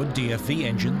 The Ford DFV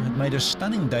engine had made a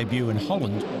stunning debut in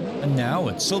Holland, and now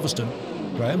at Silverstone,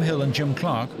 Graham Hill and Jim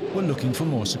Clark were looking for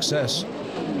more success.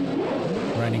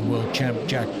 Reigning world champ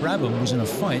Jack Brabham was in a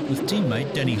fight with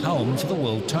teammate Denny Hulme for the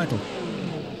world title.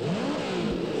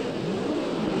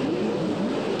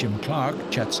 Jim Clark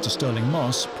chats to Sterling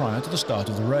Moss prior to the start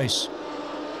of the race.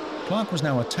 Clark was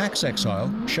now a tax exile,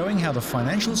 showing how the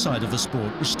financial side of the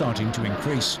sport was starting to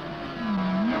increase.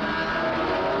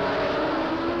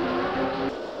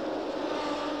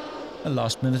 A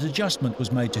last-minute adjustment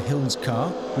was made to Hill's car,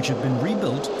 which had been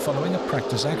rebuilt following a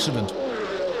practice accident.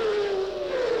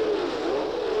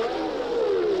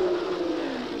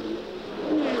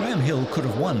 Graham Hill could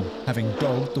have won. Having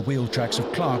dogged the wheel tracks of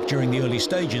Clark during the early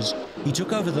stages, he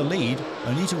took over the lead,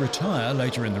 only to retire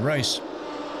later in the race.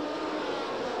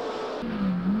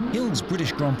 Hill's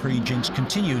British Grand Prix jinx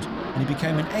continued, and he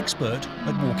became an expert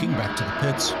at walking back to the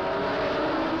pits.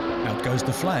 Out goes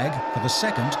the flag for the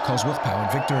second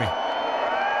Cosworth-powered victory.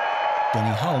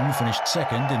 Denny Hulme finished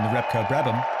second in the Repco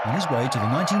Brabham on his way to the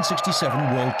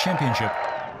 1967 World Championship.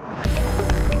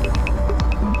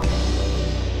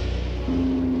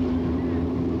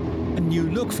 A new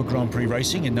look for Grand Prix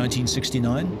racing in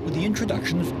 1969 with the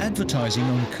introduction of advertising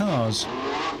on cars.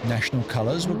 National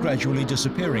colours were gradually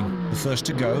disappearing, the first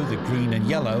to go the green and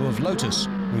yellow of Lotus,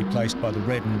 replaced by the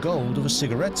red and gold of a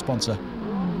cigarette sponsor.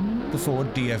 The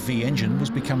Ford DFV engine was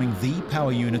becoming the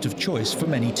power unit of choice for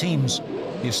many teams,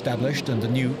 the established and the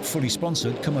new fully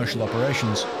sponsored commercial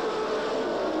operations.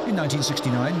 In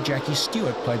 1969, Jackie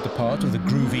Stewart played the part of the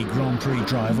groovy Grand Prix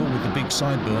driver with the big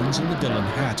sideburns and the Dylan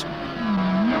hat.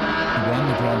 He won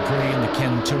the Grand Prix in the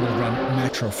Ken Tyrrell-run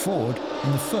Matra Ford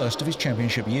in the first of his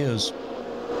championship years.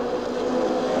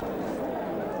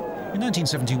 In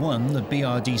 1971, the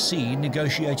BRDC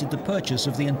negotiated the purchase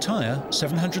of the entire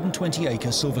 720-acre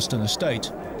Silverstone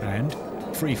estate and,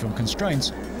 free from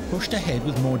constraints, pushed ahead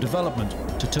with more development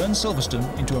to turn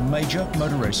Silverstone into a major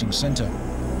motor racing centre.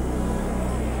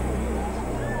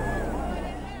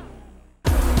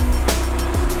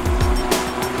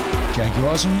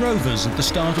 Jaguars and Rovers at the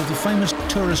start of the famous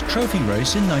Tourist Trophy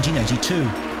race in 1982.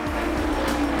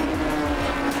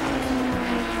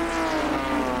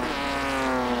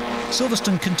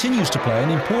 Silverstone continues to play an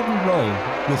important role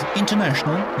with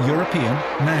international, European,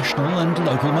 national and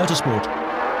local motorsport.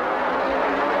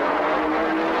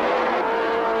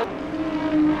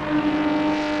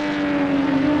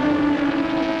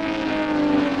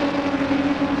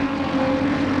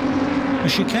 A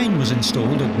chicane was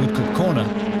installed at Woodcote Corner,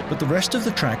 but the rest of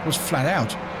the track was flat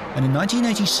out, and in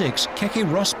 1986 Keke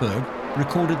Rosberg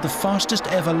recorded the fastest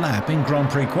ever lap in Grand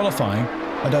Prix qualifying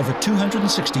at over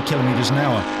 260 kilometers an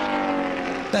hour.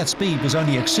 That speed was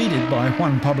only exceeded by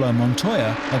Juan Pablo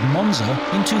Montoya at Monza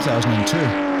in 2002.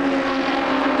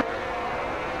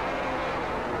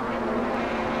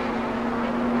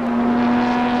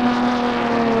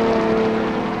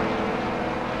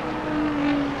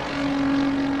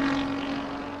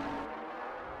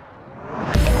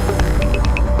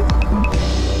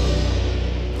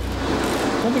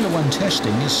 Formula One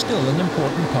testing is still an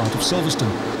important part of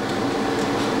Silverstone.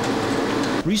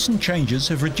 Recent changes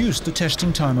have reduced the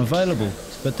testing time available,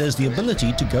 but there's the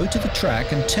ability to go to the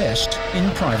track and test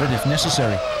in private if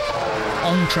necessary.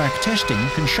 On-track testing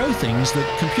can show things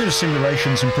that computer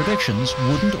simulations and predictions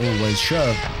wouldn't always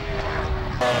show.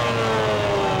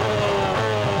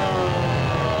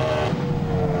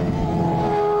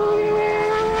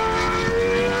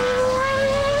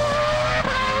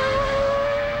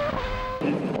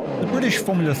 The British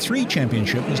Formula 3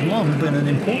 Championship has long been an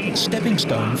important stepping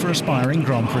stone for aspiring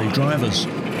Grand Prix drivers.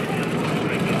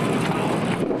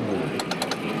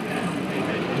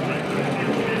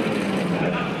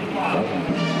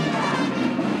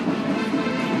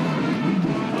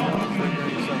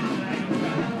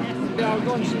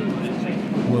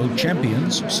 World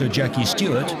champions Sir Jackie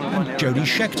Stewart and Jody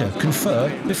Scheckter confer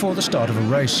before the start of a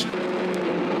race.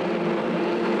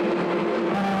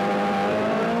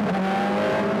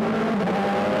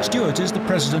 Stewart is the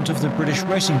president of the British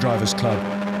Racing Drivers Club,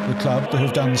 the club that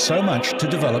have done so much to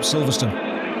develop Silverstone.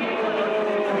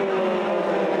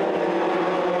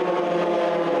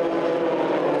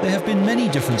 There have been many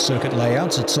different circuit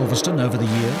layouts at Silverstone over the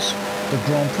years. The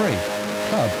Grand Prix,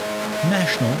 Club,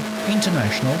 National,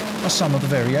 International are some of the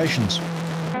variations.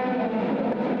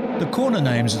 The corner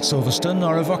names at Silverstone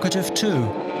are evocative too.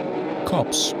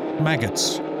 Copse,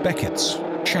 Maggots, Beckett's,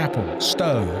 Chapel,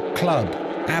 Stowe, Club,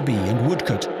 Abbey and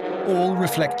Woodcote all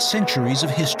reflect centuries of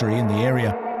history in the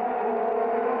area.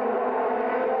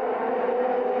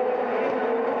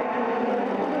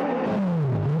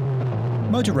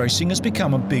 Motor racing has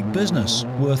become a big business,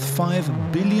 worth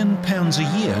 £5 billion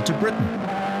a year to Britain.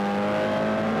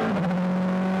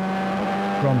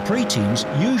 Grand Prix teams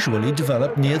usually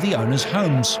develop near the owners'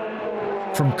 homes.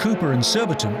 From Cooper and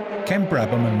Surbiton came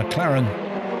Brabham and McLaren.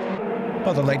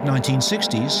 By the late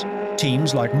 1960s,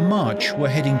 teams like March were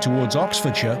heading towards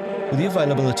Oxfordshire with the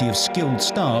availability of skilled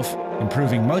staff,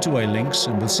 improving motorway links,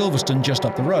 and with Silverstone just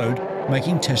up the road,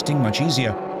 making testing much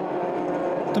easier.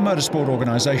 The motorsport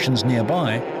organisations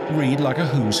nearby read like a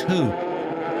who's who.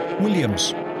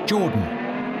 Williams, Jordan,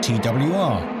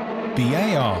 TWR,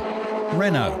 BAR,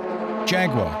 Renault,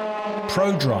 Jaguar,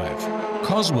 ProDrive,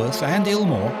 Cosworth and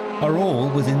Ilmore are all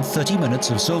within 30 minutes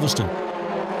of Silverstone.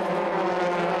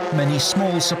 Many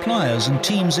small suppliers and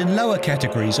teams in lower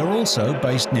categories are also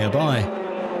based nearby.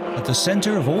 At the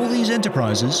centre of all these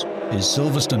enterprises is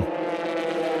Silverstone.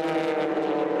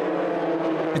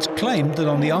 It's claimed that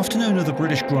on the afternoon of the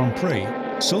British Grand Prix,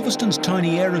 Silverstone's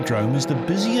tiny aerodrome is the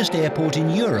busiest airport in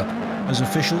Europe, as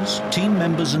officials, team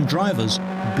members and drivers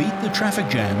beat the traffic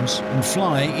jams and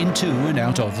fly into and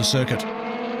out of the circuit.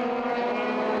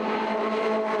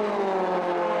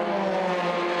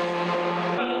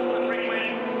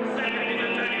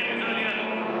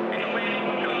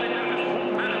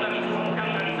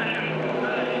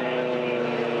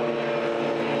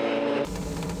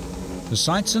 The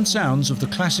sights and sounds of the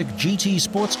classic GT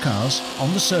sports cars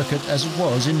on the circuit as it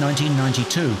was in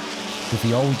 1992, with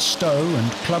the old Stowe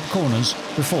and club corners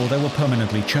before they were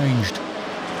permanently changed.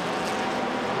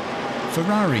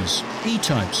 Ferraris,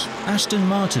 E-Types, Aston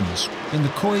Martins in the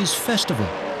Coys Festival,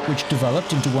 which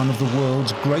developed into one of the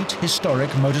world's great historic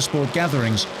motorsport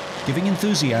gatherings, giving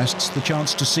enthusiasts the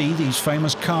chance to see these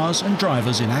famous cars and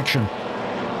drivers in action.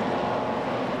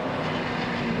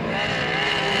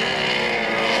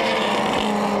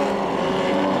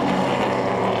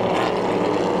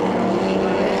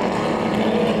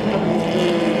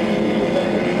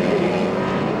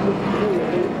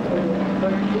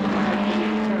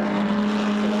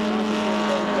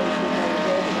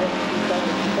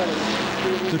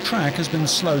 The track has been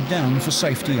slowed down for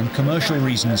safety and commercial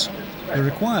reasons. The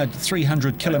required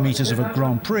 300 kilometres of a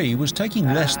Grand Prix was taking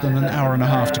less than an hour and a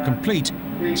half to complete,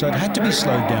 so it had to be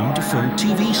slowed down to fill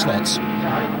TV slots.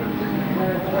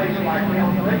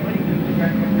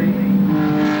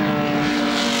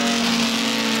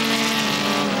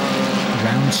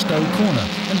 Round Stowe Corner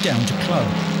and down to Club.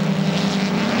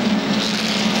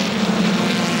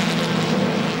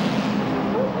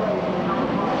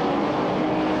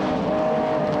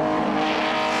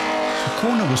 The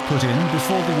corner was put in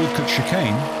before the Woodcote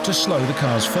chicane to slow the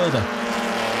cars further.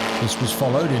 This was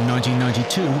followed in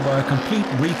 1992 by a complete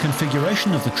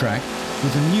reconfiguration of the track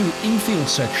with a new infield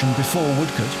section before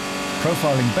Woodcote,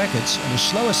 profiling Beckett's, and a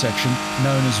slower section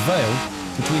known as Vale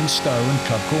between Stowe and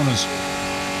Club corners.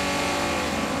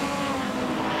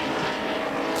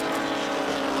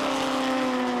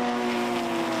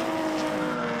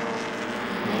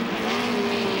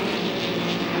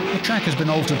 The track has been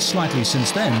altered slightly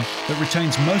since then, but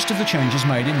retains most of the changes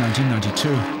made in 1992.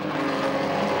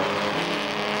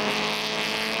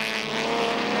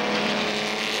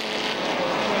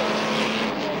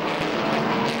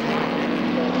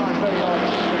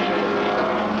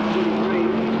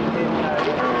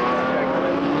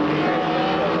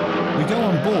 We go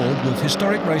on board with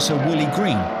historic racer Willie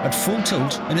Green at full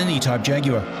tilt in an E-Type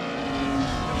Jaguar.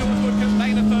 Woodcote,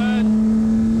 lane a third.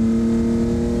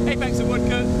 Apex of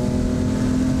Woodcote.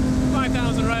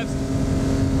 5,000 revs.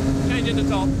 Change into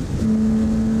top.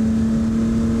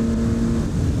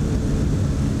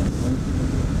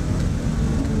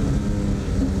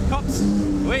 Cops.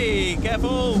 Wee,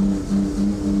 careful.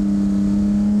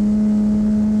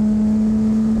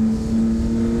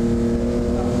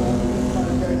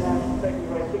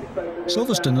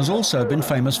 Silverstone has also been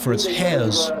famous for its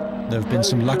hares. There have been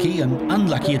some lucky and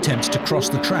unlucky attempts to cross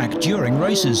the track during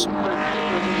races.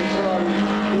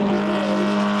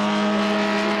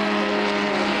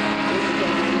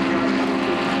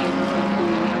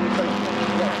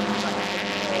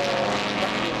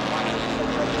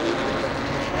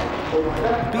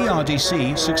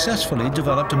 BRDC successfully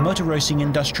developed a motor racing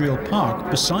industrial park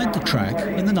beside the track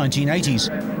in the 1980s,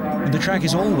 and the track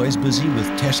is always busy with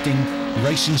testing,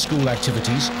 racing school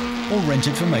activities, or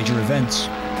rented for major events.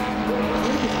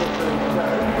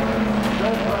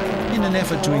 In an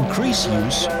effort to increase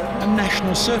use, a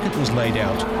national circuit was laid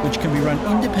out, which can be run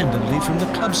independently from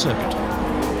the club circuit.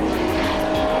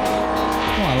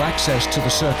 While access to the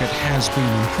circuit has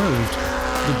been improved,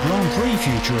 the Grand Prix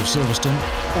future of Silverstone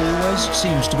always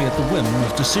seems to be at the whim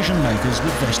of decision makers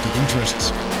with vested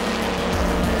interests.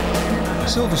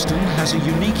 Silverstone has a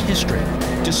unique history,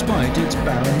 despite its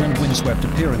barren and windswept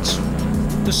appearance.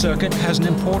 The circuit has an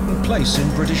important place in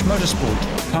British motorsport,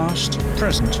 past,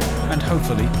 present, and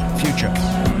hopefully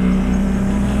future.